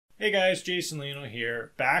Hey guys, JasonLeeno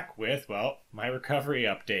here, back with, well, my recovery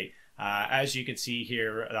update. As you can see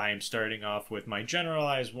here, I am starting off with my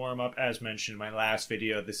generalized warm-up. As mentioned in my last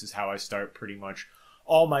video, this is how I start pretty much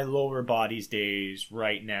all my lower body's days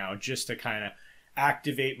right now, just to kind of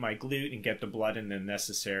activate my glute and get the blood in the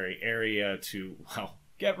necessary area to, well,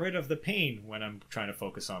 get rid of the pain when I'm trying to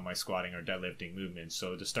focus on my squatting or deadlifting movements.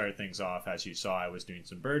 So to start things off, as you saw, I was doing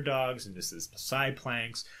some bird dogs and this is side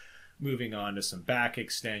planks. Moving on to some back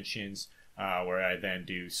extensions, where I then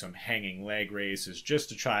do some hanging leg raises just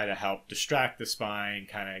to try to help distract the spine,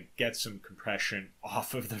 kind of get some compression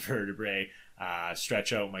off of the vertebrae,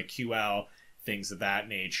 stretch out my QL, things of that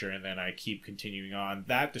nature. And then I keep continuing on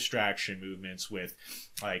that distraction movements with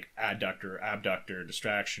like adductor, abductor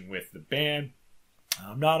distraction with the band.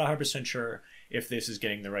 I'm not 100% sure if this is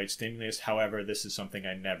getting the right stimulus. However, this is something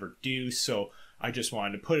I never do, so I just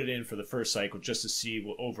wanted to put it in for the first cycle just to see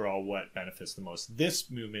overall what benefits the most. This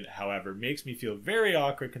movement, however, makes me feel very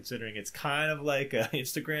awkward considering it's kind of like an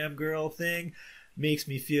Instagram girl thing. Makes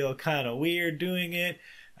me feel kind of weird doing it,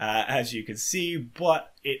 as you can see,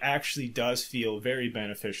 but it actually does feel very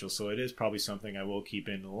beneficial, so it is probably something I will keep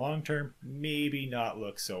in the long term. Maybe not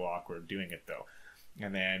look so awkward doing it though.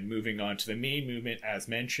 And then moving on to the main movement, as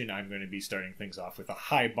mentioned, I'm going to be starting things off with a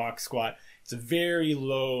high box squat. It's a very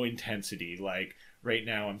low intensity. Like right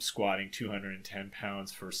now I'm squatting 210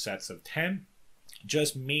 pounds for sets of 10,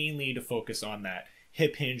 just mainly to focus on that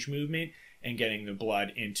hip hinge movement and getting the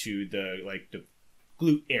blood into the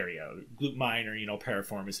glute area, glute minor,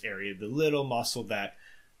 piriformis area, the little muscle that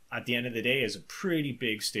at the end of the day is a pretty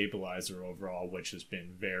big stabilizer overall, which has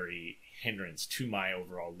been very hindrance to my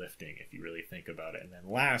overall lifting if you really think about it. And then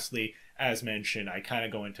lastly, as mentioned, I kind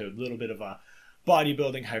of go into a little bit of a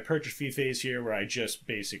bodybuilding hypertrophy phase here where I just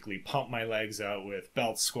basically pump my legs out with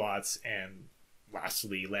belt squats and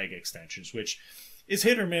lastly leg extensions, which is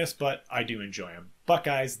hit or miss, but I do enjoy them. But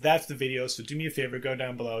guys, that's the video, so do me a favor, go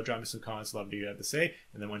down below, drop me some comments, love to hear what you have to say,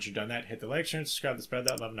 and then once you're done that, hit the like, share, and subscribe to spread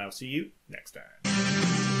that love, and I'll see you next time.